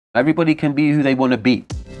Everybody can be who they want to be.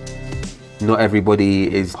 Not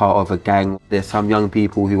everybody is part of a gang. There's some young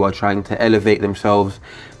people who are trying to elevate themselves.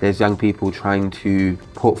 There's young people trying to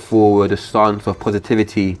put forward a stance of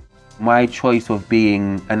positivity. My choice of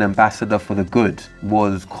being an ambassador for the good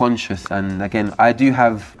was conscious, and again, I do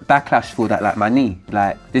have backlash for that, like my knee.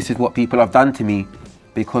 Like, this is what people have done to me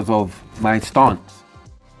because of my stance.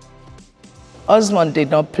 Osmond did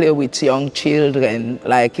not play with young children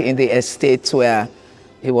like in the estate where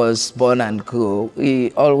he was born and grew.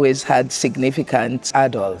 He always had significant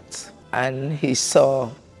adults, and he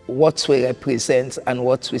saw what we represent and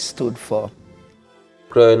what we stood for.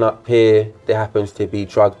 Growing up here, there happens to be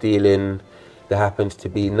drug dealing, there happens to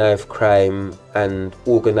be knife crime and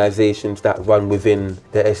organisations that run within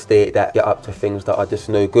the estate that get up to things that are just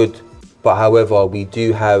no good. But however, we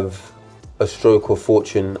do have a stroke of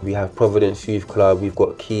fortune. We have Providence Youth Club, we've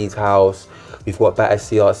got Keys House, we've got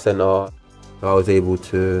Battersea Arts Centre. I was able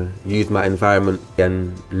to use my environment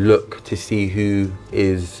and look to see who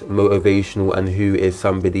is motivational and who is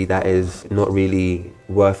somebody that is not really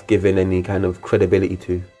worth giving any kind of credibility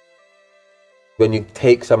to. When you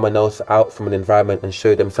take someone else out from an environment and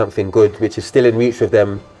show them something good, which is still in reach with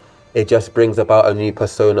them, it just brings about a new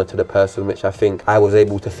persona to the person, which I think I was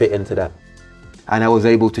able to fit into that. And I was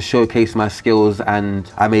able to showcase my skills,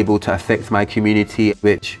 and I'm able to affect my community,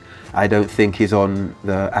 which I don't think is on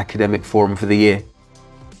the academic forum for the year.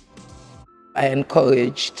 I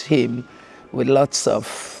encouraged him with lots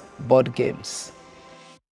of board games.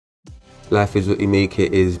 Life is What You Make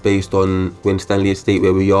It is based on Winstanley Estate,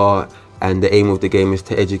 where we are, and the aim of the game is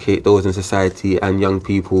to educate those in society and young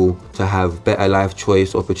people to have better life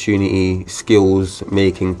choice, opportunity, skills,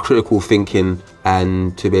 making critical thinking,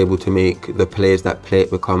 and to be able to make the players that play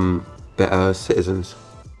it become better citizens.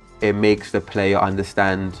 It makes the player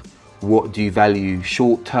understand what do you value,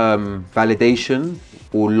 short-term validation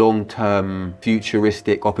or long-term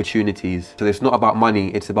futuristic opportunities. So it's not about money,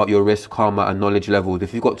 it's about your risk, karma and knowledge levels.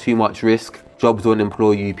 If you've got too much risk, jobs don't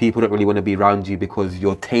employ you, people don't really want to be around you because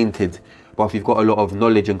you're tainted. But if you've got a lot of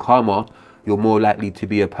knowledge and karma, you're more likely to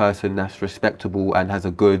be a person that's respectable and has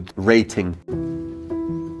a good rating.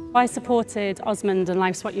 I supported Osmond and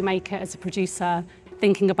Life's What You Make It as a producer,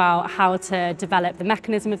 thinking about how to develop the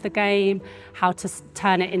mechanism of the game, how to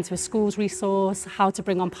turn it into a schools resource, how to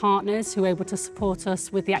bring on partners who were able to support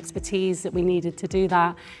us with the expertise that we needed to do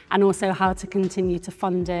that, and also how to continue to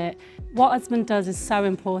fund it. What Osmond does is so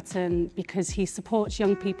important because he supports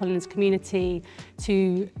young people in his community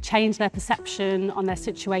to change their perception on their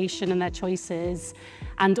situation and their choices,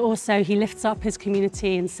 and also he lifts up his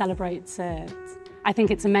community and celebrates it. I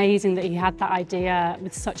think it's amazing that he had that idea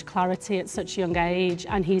with such clarity at such a young age,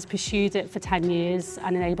 and he's pursued it for 10 years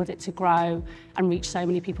and enabled it to grow and reach so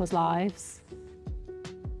many people's lives.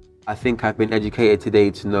 I think I've been educated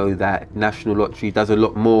today to know that National Lottery does a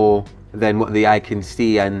lot more than what the eye can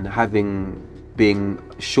see, and having been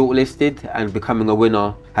shortlisted and becoming a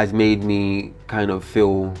winner has made me kind of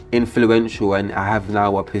feel influential, and I have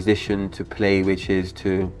now a position to play, which is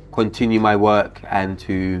to continue my work and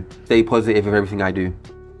to stay positive with everything I do.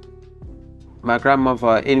 My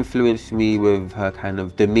grandmother influenced me with her kind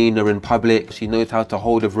of demeanour in public. She knows how to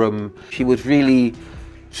hold a room. She was really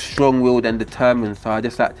strong-willed and determined, so I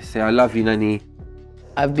just like to say, I love you, Nanny.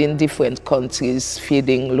 I've been in different countries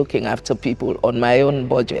feeding, looking after people on my own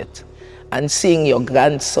budget, and seeing your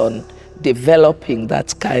grandson developing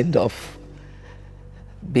that kind of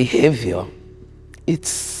behaviour,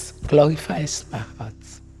 it glorifies my heart.